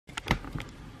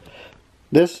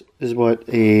This is what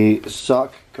a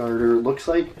sock garter looks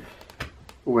like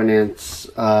when it's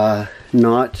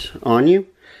not on you.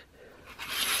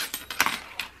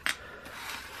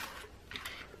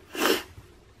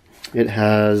 It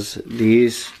has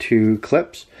these two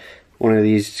clips. One of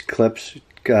these clips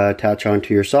attach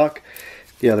onto your sock.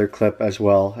 The other clip as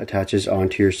well attaches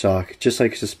onto your sock, just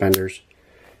like suspenders.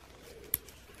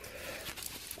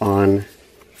 On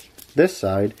this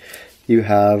side, you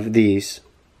have these.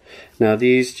 Now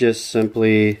these just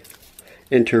simply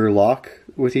interlock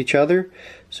with each other.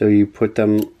 So you put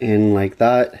them in like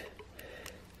that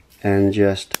and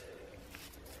just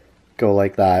go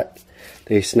like that.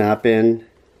 They snap in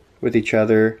with each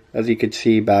other, as you can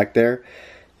see back there.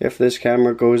 If this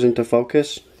camera goes into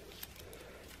focus,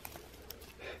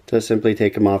 to simply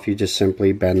take them off, you just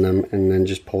simply bend them and then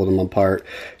just pull them apart.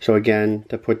 So again,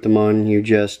 to put them on, you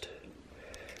just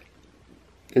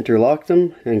interlock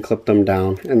them and clip them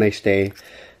down, and they stay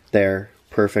there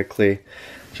perfectly.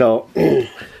 So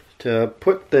to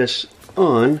put this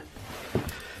on,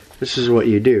 this is what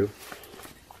you do.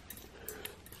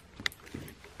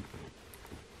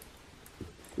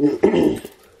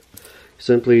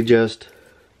 Simply just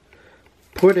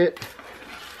put it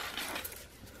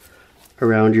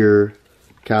around your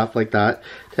calf like that,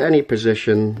 to any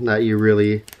position that you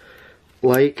really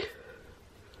like.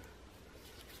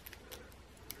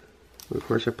 Of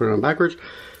course, I put it on backwards.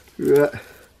 You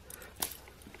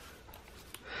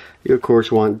of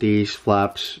course want these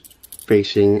flaps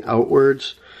facing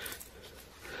outwards,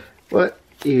 but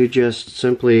you just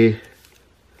simply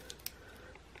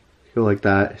go like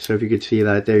that. So if you could see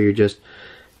that there, you just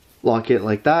lock it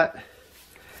like that.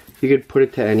 You could put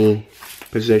it to any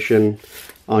position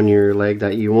on your leg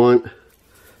that you want.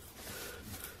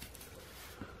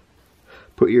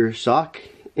 Put your sock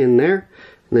in there,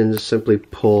 and then just simply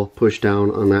push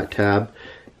down on that tab.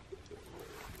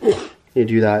 You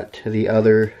do that to the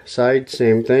other side,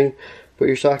 same thing. Put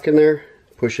your sock in there,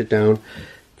 push it down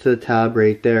to the tab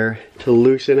right there. To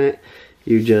loosen it,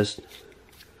 you just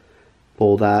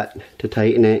pull that. To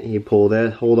tighten it, you pull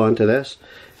that, hold on to this,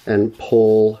 and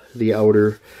pull the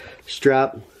outer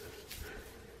strap.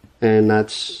 And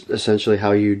that's essentially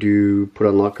how you do put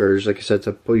on lockers. Like I said,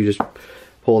 you just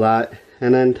pull that,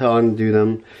 and then to undo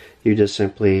them, you just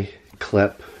simply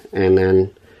clip and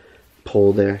then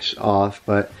pull this off.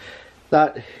 But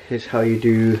that is how you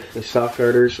do the sock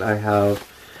garters. I have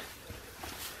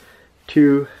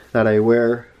two that I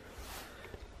wear,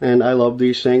 and I love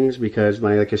these things because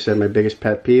like I said, my biggest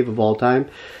pet peeve of all time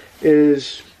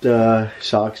is the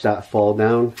socks that fall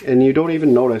down, and you don't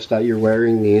even notice that you're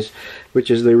wearing these,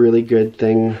 which is the really good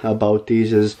thing about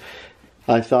these. Is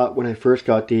I thought when I first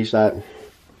got these that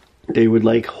they would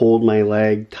like hold my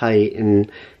leg tight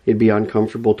and it'd be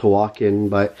uncomfortable to walk in,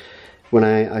 but when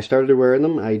I started wearing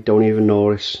them, I don't even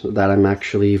notice that I'm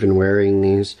actually even wearing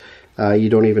these. You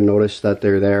don't even notice that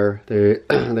they're there.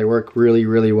 They work really,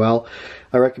 really well.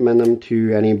 I recommend them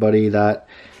to anybody that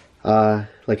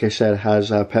like I said,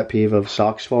 has a pet peeve of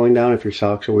socks falling down. If your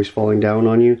socks are always falling down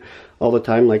on you all the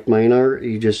time like mine are,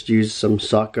 you just use some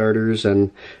sock garters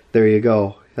and there you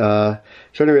go. So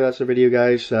anyway, that's the video,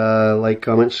 guys. Like,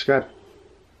 comment, subscribe.